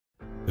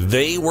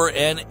They were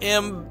an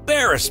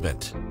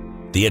embarrassment.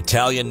 The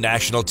Italian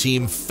national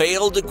team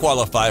failed to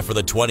qualify for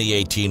the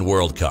 2018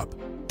 World Cup,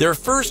 their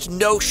first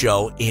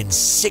no-show in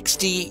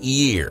 60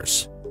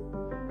 years.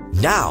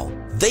 Now,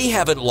 they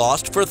haven't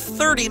lost for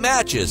 30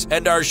 matches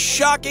and are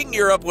shocking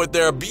Europe with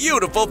their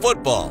beautiful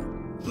football.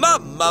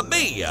 Mamma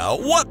mia,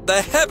 what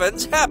the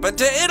heavens happened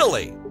to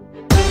Italy?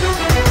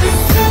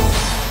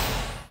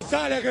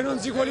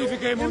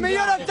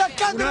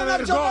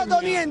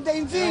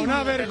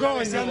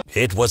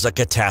 It was a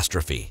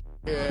catastrophe.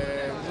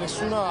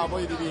 Nessuno ha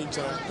voglia di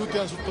vincere, tutti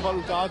hanno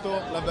sottovalutato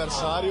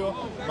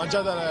l'avversario, ma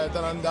già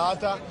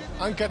dall'andata,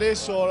 anche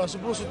adesso l'hanno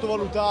proprio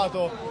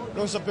sottovalutato,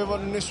 non sapevo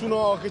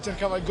nessuno che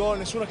cercava il gol,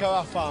 nessuno che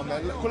aveva fame.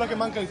 Quella che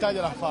manca all'Italia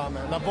è la fame,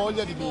 la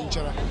voglia di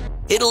vincere.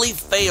 Italy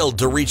failed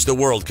to reach the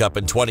World Cup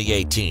in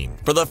 2018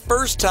 for the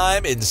first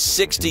time in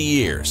 60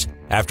 years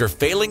after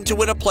failing to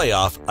win a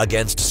playoff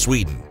against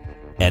Sweden.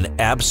 An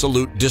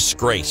absolute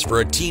disgrace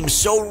for a team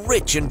so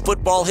rich in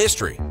football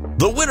history,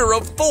 the winner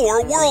of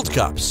 4 World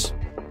Cups.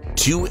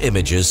 2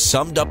 images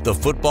summed up the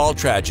football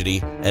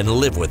tragedy and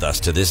live with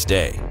us to this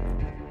day.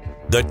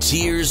 The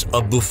tears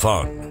of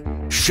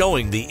Buffon,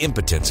 showing the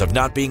impotence of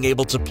not being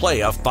able to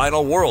play a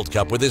final World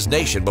Cup with his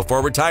nation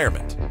before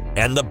retirement.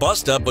 And the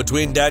bust-up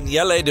between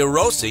Daniele De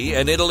Rossi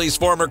and Italy's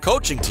former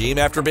coaching team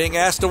after being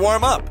asked to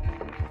warm up.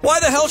 "Why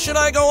the hell should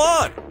I go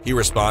on?" he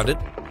responded.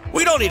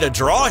 "We don't need a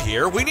draw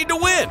here, we need to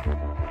win."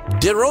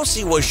 De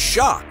Rossi was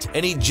shocked,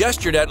 and he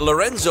gestured at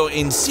Lorenzo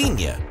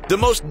Insigne, the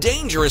most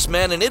dangerous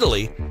man in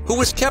Italy, who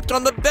was kept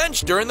on the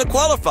bench during the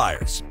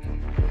qualifiers.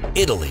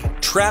 Italy,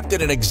 trapped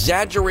in an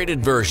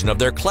exaggerated version of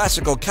their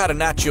classical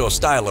Catenaccio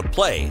style of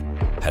play,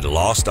 had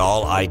lost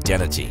all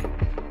identity.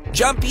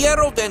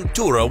 Gianpiero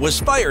Ventura was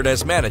fired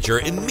as manager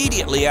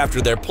immediately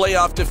after their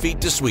playoff defeat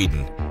to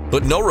Sweden,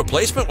 but no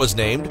replacement was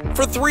named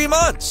for 3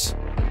 months.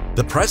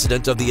 The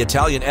president of the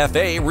Italian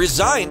FA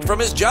resigned from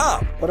his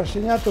job. Ho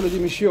rassegnato le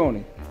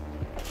dimissioni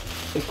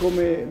e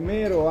come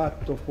mero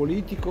atto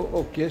politico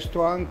ho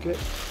chiesto anche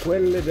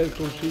quelle del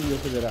Consiglio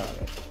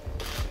federale.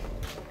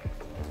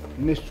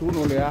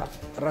 Nessuno le ha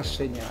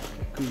rassegnate,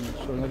 quindi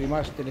sono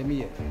rimaste le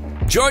mie.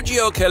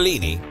 Giorgio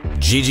Chiellini,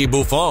 Gigi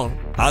Buffon,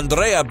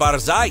 Andrea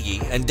Barzagli,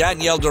 and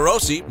Daniele De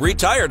Rossi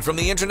retired from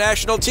the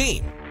international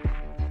team.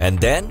 And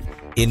then,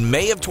 in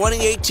May of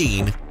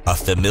 2018, a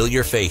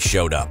familiar face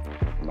showed up.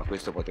 Ma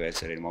questo poteva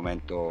essere il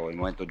momento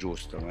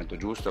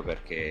giusto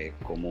perché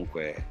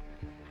comunque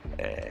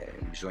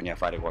bisogna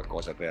fare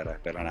qualcosa per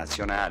la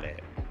nazionale,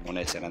 non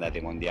essere andati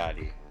ai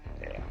mondiali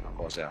è una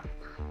cosa,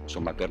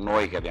 insomma, per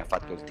noi che abbiamo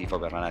fatto il tifo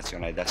per la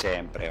nazionale da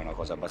sempre, è una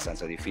cosa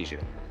abbastanza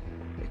difficile,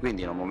 e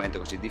quindi in un momento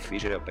così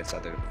difficile ho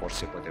pensato che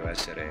forse poteva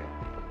essere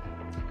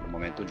il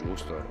momento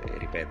giusto e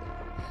ripeto,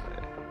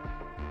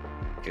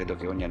 credo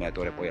che ogni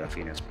allenatore poi alla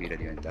fine aspiri a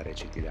diventare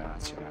CT della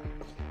nazionale.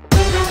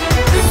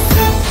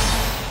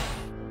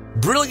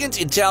 Brilliant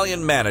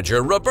Italian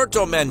manager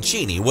Roberto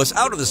Mancini was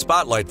out of the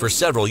spotlight for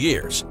several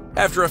years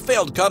after a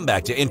failed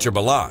comeback to Inter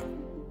Milan.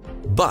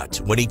 But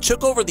when he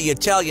took over the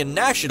Italian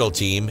national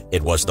team,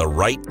 it was the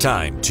right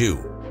time too.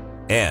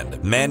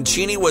 And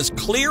Mancini was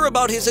clear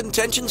about his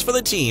intentions for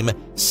the team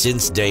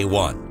since day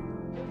one.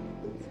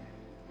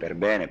 Per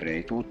bene, prima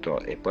di tutto,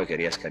 e poi che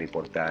riesca a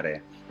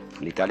riportare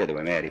l'Italia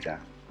dove merita,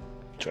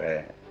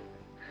 cioè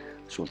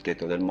sul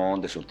tetto del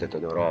mondo e sul tetto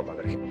d'Europa.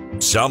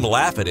 Some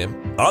laugh at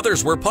him,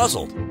 others were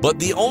puzzled, but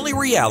the only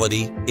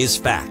reality is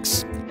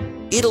facts.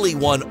 Italy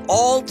won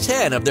all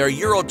 10 of their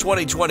Euro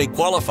 2020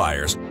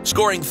 qualifiers,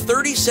 scoring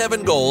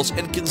 37 goals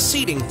and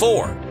conceding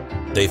 4.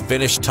 They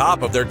finished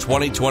top of their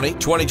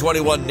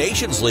 2020-2021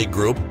 Nations League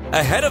group,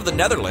 ahead of the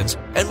Netherlands,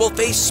 and will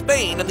face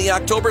Spain in the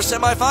October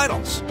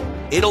semifinals.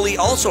 Italy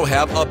also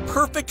have a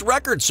perfect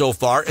record so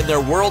far in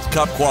their World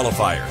Cup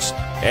qualifiers.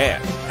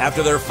 And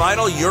after their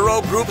final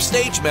Euro group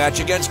stage match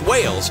against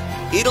Wales,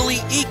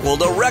 Italy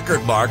equaled a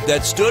record mark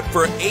that stood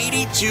for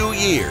 82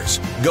 years,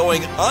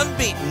 going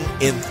unbeaten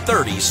in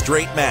 30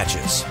 straight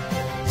matches.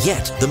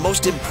 Yet, the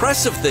most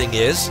impressive thing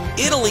is,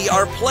 Italy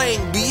are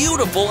playing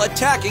beautiful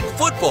attacking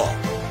football.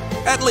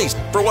 At least,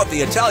 for what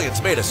the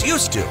Italians made us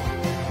used to.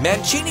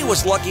 Mancini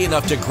was lucky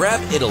enough to grab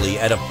Italy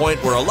at a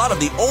point where a lot of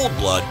the old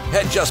blood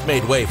had just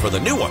made way for the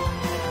new one.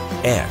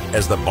 And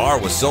as the bar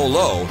was so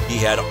low, he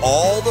had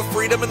all the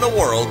freedom in the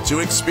world to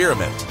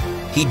experiment.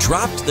 He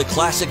dropped the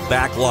classic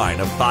back line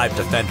of 5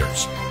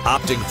 defenders,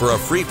 opting for a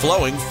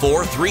free-flowing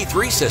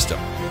 4-3-3 system,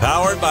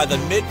 powered by the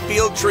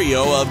midfield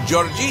trio of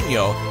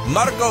Jorginho,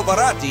 Marco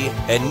Verratti,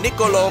 and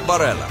Nicolo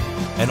Barella,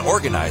 an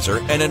organizer,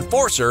 an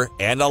enforcer,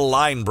 and a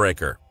line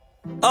breaker.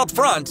 Up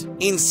front,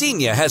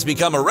 Insigne has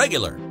become a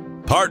regular,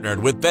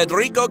 partnered with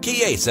Federico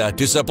Chiesa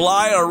to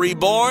supply a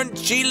reborn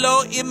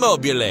Ciro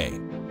Immobile.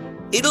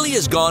 Italy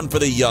has gone for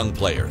the young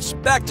players,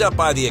 backed up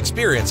by the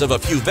experience of a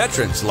few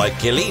veterans like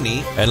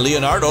Chiellini and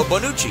Leonardo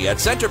Bonucci at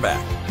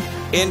center-back.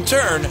 In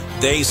turn,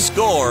 they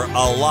score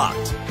a lot,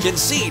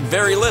 concede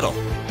very little.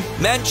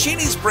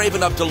 Mancini's brave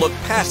enough to look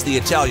past the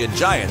Italian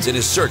giants in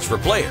his search for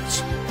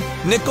players.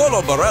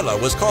 Nicolo Barella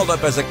was called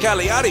up as a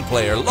Cagliari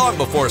player long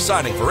before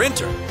signing for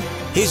Inter.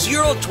 His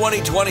Euro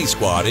 2020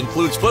 squad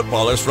includes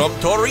footballers from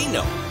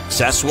Torino,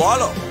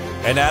 Sassuolo,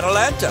 and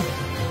Atalanta,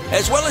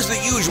 as well as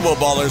the usual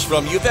ballers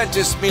from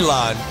Juventus,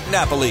 Milan,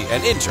 Napoli,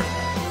 and Inter.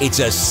 It's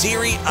a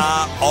Serie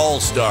A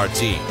all-star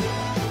team.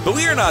 But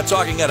we are not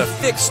talking about a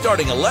fixed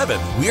starting 11.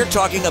 We are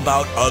talking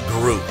about a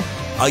group.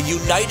 A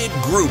united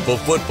group of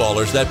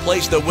footballers that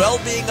place the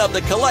well-being of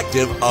the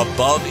collective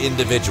above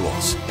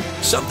individuals.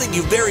 Something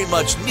you very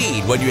much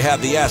need when you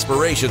have the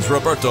aspirations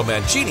Roberto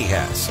Mancini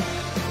has.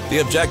 The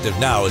objective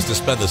now is to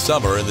spend the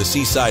summer in the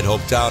seaside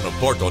hometown of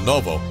Porto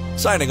Novo,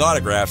 signing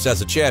autographs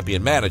as a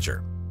champion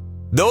manager.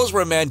 Those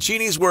were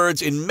Mancini's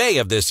words in May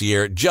of this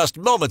year, just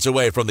moments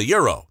away from the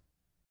Euro.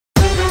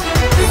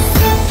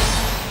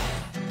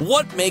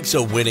 What makes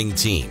a winning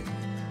team?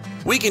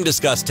 We can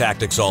discuss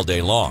tactics all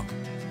day long.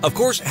 Of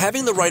course,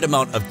 having the right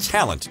amount of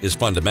talent is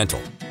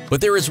fundamental.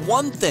 But there is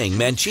one thing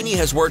Mancini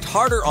has worked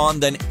harder on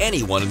than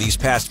anyone in these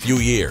past few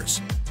years: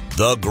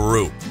 the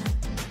group.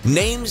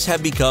 Names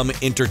have become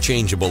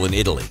interchangeable in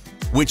Italy,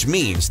 which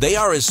means they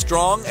are as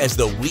strong as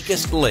the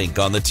weakest link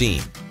on the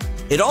team.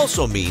 It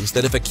also means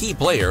that if a key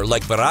player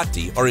like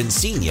Verratti or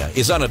Insigne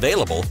is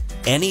unavailable,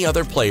 any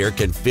other player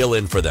can fill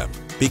in for them,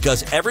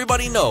 because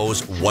everybody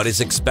knows what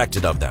is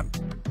expected of them.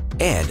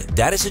 And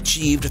that is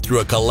achieved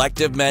through a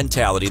collective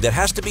mentality that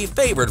has to be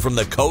favored from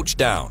the coach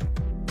down.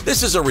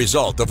 This is a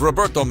result of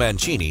Roberto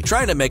Mancini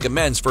trying to make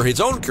amends for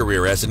his own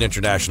career as an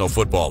international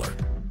footballer.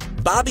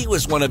 Bobby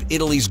was one of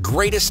Italy's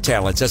greatest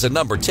talents as a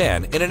number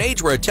 10 in an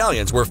age where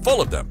Italians were full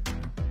of them.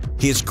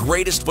 His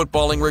greatest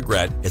footballing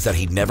regret is that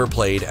he never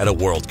played at a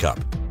World Cup.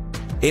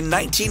 In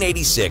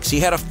 1986, he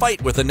had a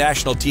fight with the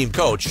national team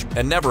coach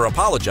and never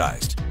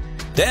apologized.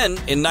 Then,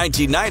 in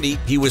 1990,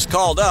 he was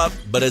called up,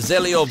 but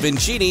Azeglio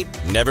Vincini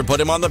never put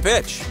him on the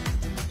pitch.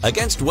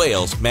 Against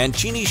Wales,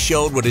 Mancini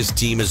showed what his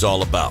team is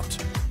all about.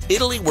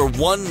 Italy were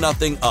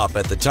 1-0 up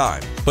at the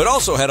time, but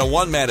also had a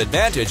one-man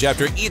advantage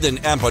after Ethan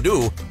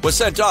Ampadu was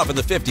sent off in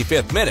the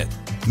 55th minute,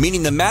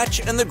 meaning the match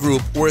and the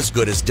group were as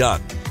good as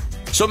done.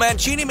 So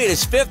Mancini made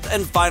his fifth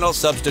and final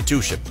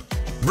substitution,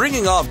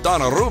 bringing off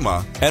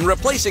Donnarumma and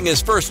replacing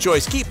his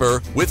first-choice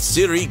keeper with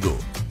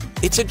Sirigu.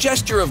 It's a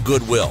gesture of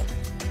goodwill,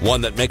 one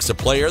that makes a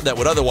player that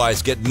would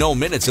otherwise get no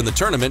minutes in the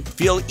tournament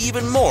feel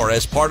even more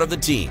as part of the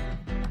team.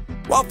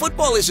 While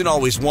football isn't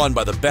always won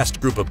by the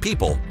best group of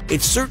people,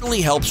 it certainly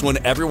helps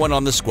when everyone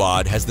on the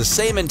squad has the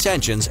same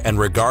intentions and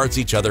regards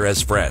each other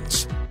as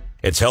friends.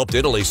 It's helped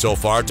Italy so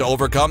far to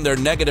overcome their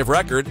negative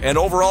record and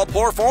overall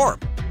poor form,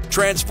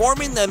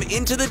 transforming them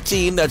into the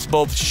team that's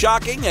both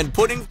shocking and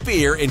putting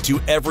fear into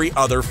every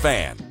other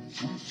fan.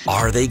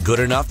 Are they good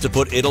enough to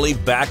put Italy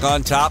back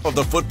on top of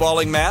the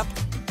footballing map?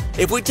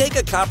 If we take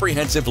a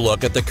comprehensive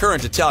look at the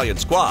current Italian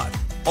squad,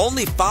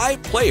 only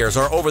 5 players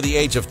are over the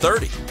age of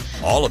 30,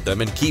 all of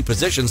them in key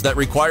positions that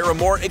require a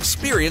more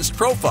experienced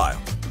profile.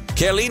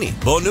 Chiellini,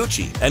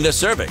 Bonucci, and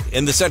Acerbi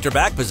in the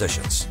center-back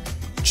positions.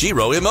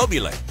 Ciro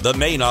Immobile, the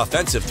main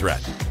offensive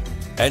threat.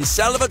 And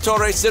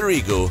Salvatore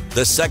Sirigu,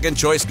 the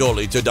second-choice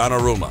goalie to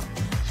Donnarumma.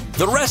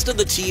 The rest of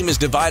the team is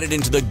divided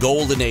into the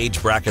golden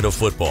age bracket of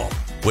football,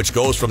 which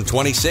goes from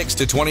 26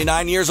 to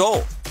 29 years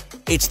old.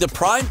 It's the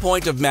prime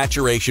point of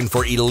maturation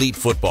for elite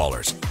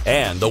footballers,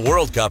 and the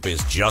World Cup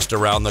is just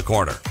around the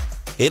corner.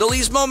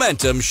 Italy's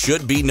momentum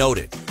should be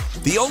noted.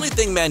 The only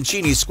thing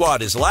Mancini's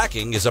squad is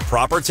lacking is a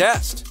proper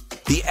test.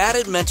 The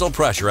added mental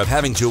pressure of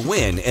having to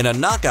win in a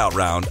knockout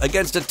round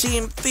against a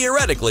team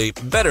theoretically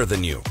better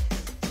than you.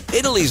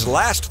 Italy's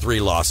last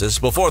 3 losses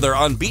before their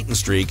unbeaten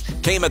streak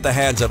came at the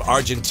hands of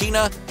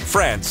Argentina,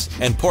 France,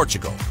 and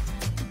Portugal.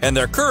 And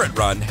their current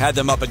run had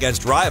them up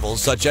against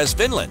rivals such as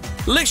Finland,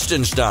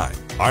 Liechtenstein,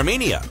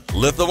 Armenia,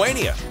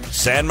 Lithuania,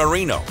 San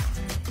Marino.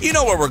 You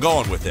know where we're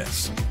going with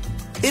this.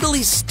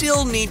 Italy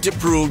still need to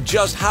prove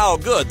just how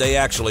good they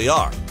actually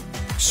are.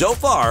 So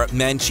far,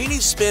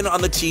 Mancini's spin on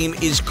the team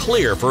is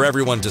clear for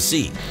everyone to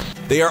see.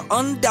 They are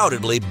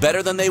undoubtedly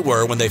better than they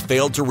were when they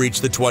failed to reach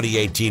the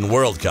 2018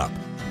 World Cup.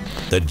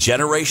 The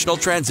generational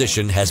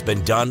transition has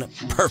been done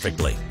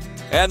perfectly.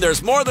 And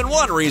there's more than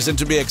one reason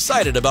to be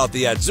excited about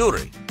the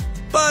Azzurri.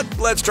 But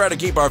let's try to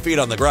keep our feet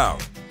on the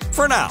ground.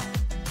 For now.